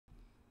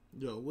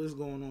Yo, what's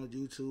going on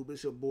YouTube?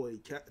 It's your boy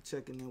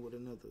checking in with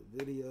another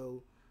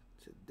video.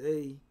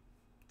 Today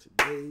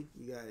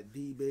we got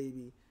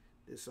DeeBaby.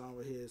 This song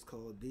right here is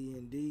called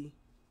DND.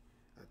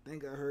 I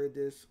think I heard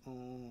this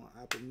on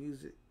Apple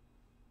Music.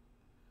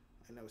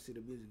 I never see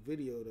the music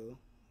video though,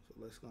 so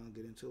let's go and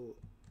get into it.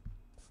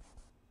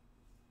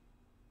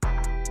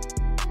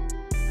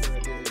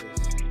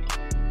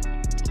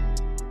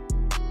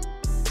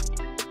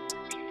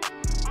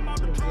 I'm on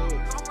the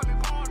drugs.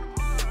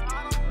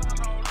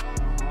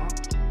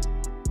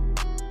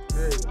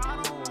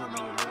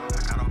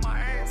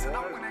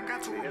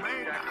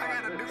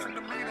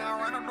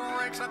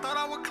 I thought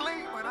I was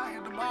clean, but I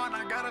hit the bar and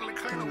I got a little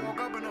cleaner. Woke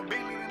up in a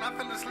Bentley and I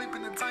fell asleep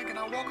in the tank. And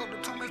I woke up to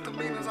 2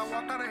 misdemeanors. I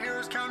walked out of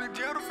Harris County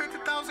jail to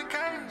 50,000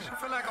 cash. I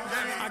feel like I'm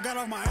dead. I got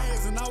off my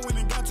ass and I went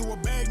and got to a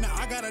bag. Now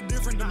I got a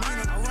different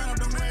demeanor. I ran up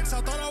them racks,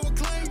 I thought I was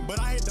clean, but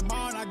I hit the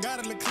bar and I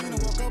got a little cleaner.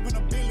 Woke up in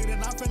a Bentley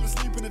and I fell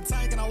asleep in the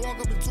tank. And I woke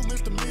up to 2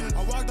 misdemeanors.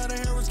 I walked out of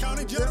Harris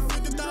County jail to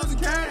 50,000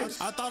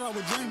 cash. I thought I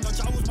was dreaming, but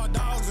y'all was my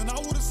dogs and I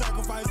would have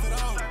sacrificed it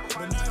all.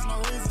 But now it's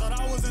no reason. Thought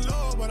I was in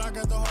love, but I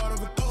got the heart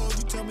of a thug.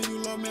 You tell me you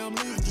love me, I'm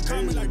leaving. You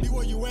call me like D,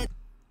 where you at?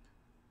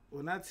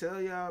 When I tell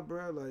y'all,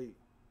 bro, like,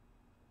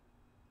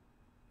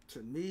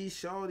 to me,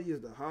 Shawty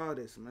is the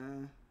hardest,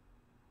 man.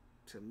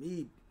 To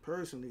me,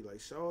 personally, like,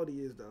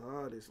 Shawty is the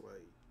hardest.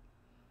 Like,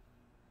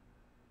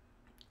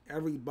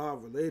 every bar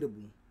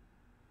relatable.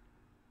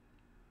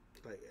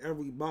 Like,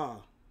 every bar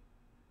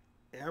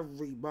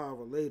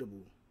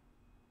relatable.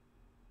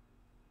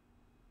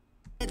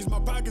 Cause my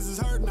pockets is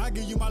hurting, I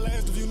give you my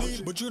last if you need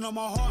it, but you know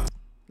my heart.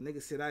 Nigga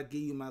said I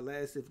give you my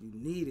last if you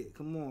need it.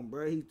 Come on,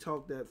 bro. He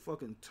talked that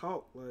fucking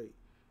talk, like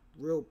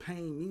real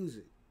pain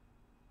music.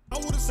 I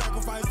would have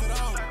sacrificed it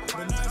all,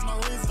 but now it's no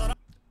reason.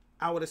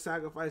 I would have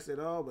sacrificed it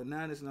all, but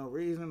now there's no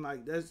reason.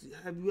 Like that's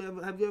have you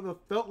ever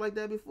felt like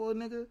that before,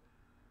 nigga?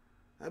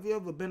 Have you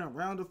ever been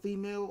around a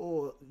female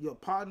or your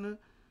partner?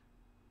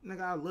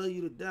 Nigga, I love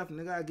you to death,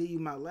 nigga. I give you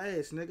my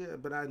last,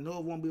 nigga, but I know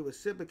it won't be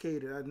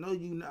reciprocated. I know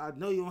you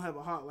don't have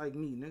a heart like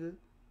me, nigga.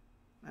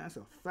 Man, that's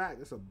a fact.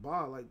 That's a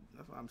bar. Like,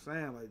 that's what I'm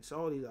saying. Like,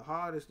 Shawty the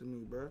hardest to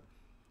me, bro.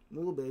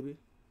 Move, baby.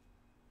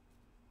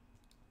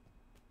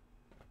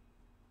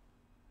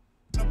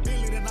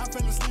 And I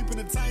fell asleep in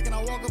the tank and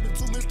I woke up to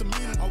 2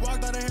 misdemeanors. I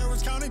walked out of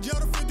Harris County jail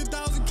to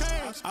 50,000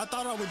 cash. I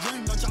thought I was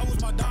dreaming, but y'all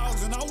was my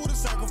dogs and I would have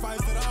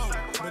sacrificed it all.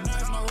 But now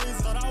it's no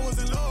reason. Thought I was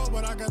in love,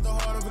 but I got the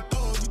heart of a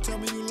thug. You tell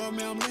me you love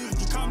me, I'm leaving.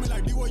 You call me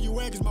like D, where you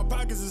at? Cause my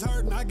pockets is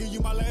hurting. I give you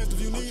my last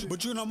if you need it,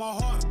 but you know my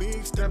heart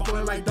big. Step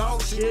on it like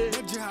dog shit.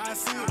 That's just how I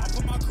see it. I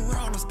put my career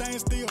on a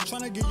standstill,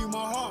 trying to give you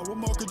my heart. What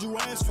more could you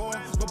ask for?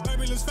 But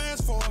baby, let's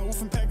fast forward. We're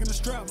from packing the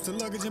straps to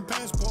luggage and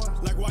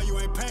passport. Like why you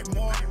ain't packed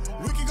more?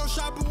 We can go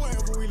shopping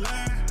wherever we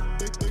land.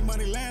 Big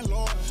money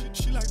landlord.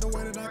 She like the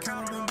way that I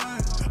count them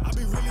down. I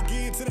be really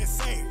getting to that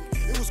sack.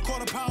 It was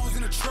 £quarter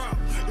in a truck.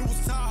 It was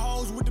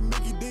Tahoes with the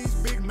Mickey D's,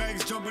 Big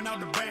Macs jumping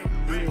out the back.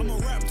 I'ma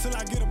rap till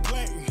I get a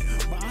play,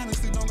 but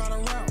honestly don't gotta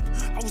rap.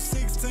 I was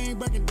 16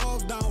 breaking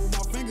doors down with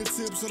my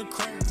fingertips to the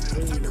crack.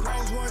 Take the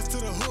Rolls Royce to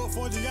the hood,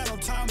 4 Giotto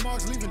time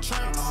marks leaving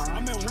tracks.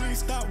 I'm at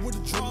Wingstop with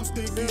the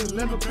drumstick,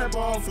 lemon pepper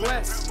all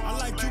flats. I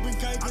like Cuban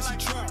cake and she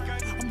trap.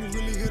 I'ma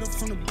really hit her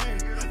from the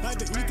back. Like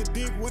to eat the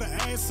dick with her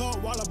ass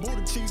up while her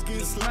booty cheeks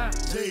getting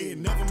slapped. Yeah,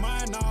 never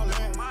mind all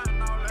that.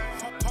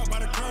 Park by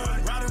the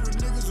curb, riding with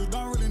niggas who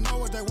don't really know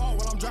what they want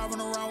while I'm driving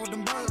around with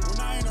them birds. When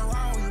I ain't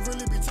around, you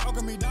really be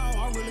talking me down.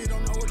 I really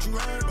don't know what you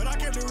heard, but I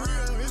kept it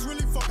real. It's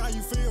really fuck how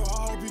you feel.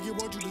 I hope you get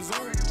what you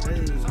deserve.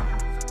 Hey.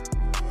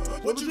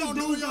 What you gonna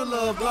do with your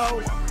love,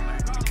 bro?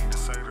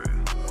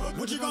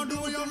 What you gonna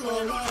do with your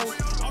love, bro?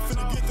 I'm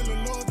finna get the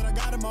little love that I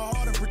got in my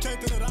heart and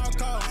protect it at all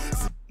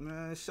costs.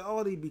 Man,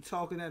 Shawty be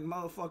talking that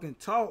motherfucking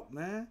talk,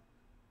 man.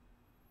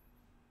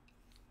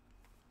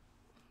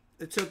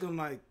 It took him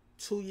like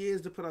 2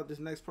 years to put out this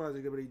next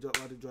project that he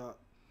about to drop.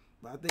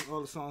 But I think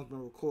all the songs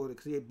been recorded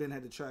because he had been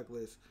had the track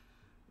list.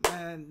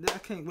 Man, I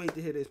can't wait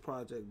to hear this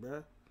project,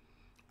 bruh.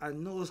 I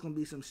know it's going to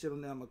be some shit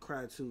on there I'm going to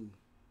cry to.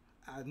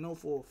 I know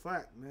for a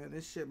fact, man.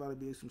 This shit about to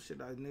be some shit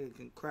that a nigga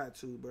can cry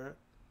to, bruh.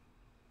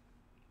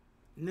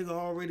 Nigga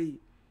already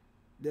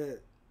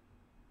that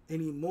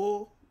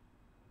anymore.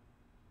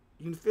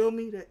 You feel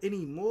me? That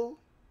anymore.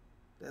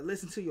 That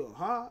listen to your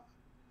heart.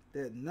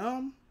 That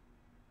numb.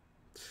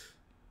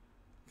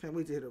 Can't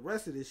wait to hear the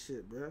rest of this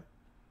shit, bruh.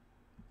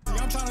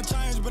 I'm trying to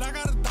change, but I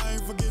got a thing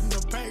for getting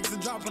the packs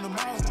and dropping them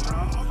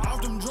off.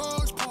 Off them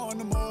drugs, pouring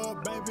them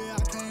up, baby, I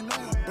can't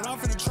lie. But I'm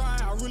finna try,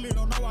 I really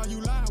don't know why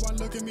you lie. Why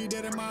look at me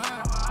dead in my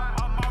eye?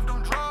 I'm off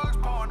them drugs,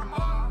 pouring them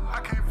up,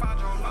 I can't find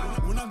your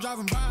life. When I'm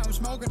driving by, I'm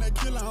smoking that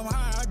killer, I'm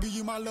high. I give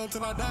you my love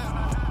till I die.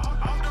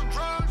 Off them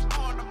drugs,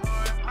 pouring them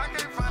up, I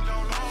can't find your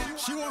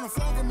love. She wanna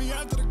fuck with me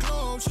after the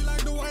club. She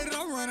like the way that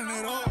I'm running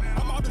it up.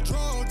 I'm off the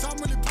drugs, I'm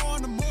really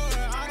pouring the mud.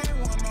 I don't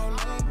want no love.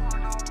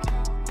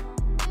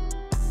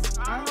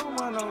 I don't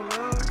want no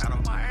love. I got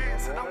on my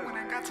ass and I went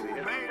and got to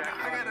a bag.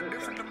 I got a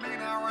different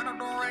demeanor. I ran up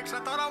the racks. I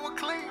thought I was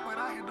clean, but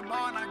I hit the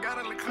bar and I got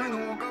a little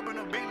cleaner. Woke up in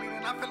a Bentley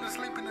and I I fell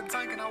asleep in the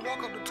tank and I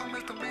woke up to 2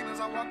 misdemeanors.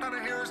 I walked out of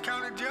Harris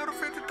County jail to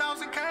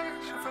 50,000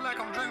 cash. I feel like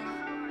I'm dreaming.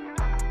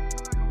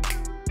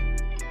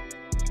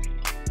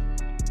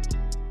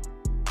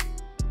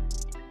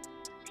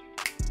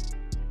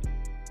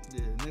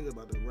 Yeah, nigga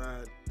about to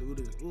ride through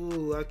this.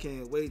 Ooh, I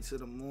can't wait till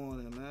the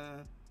morning,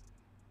 man.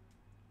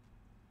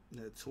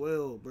 At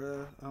 12,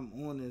 bruh. I'm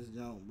on this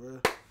jump,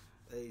 bruh.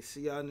 Hey,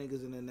 see y'all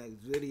niggas in the next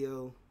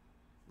video.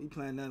 We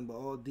playing nothing but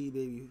all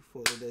DeeBaby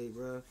for today,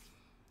 bruh.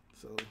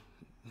 So,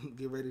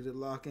 get ready to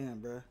lock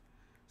in, bruh.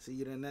 See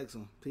you in the next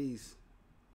one. Peace.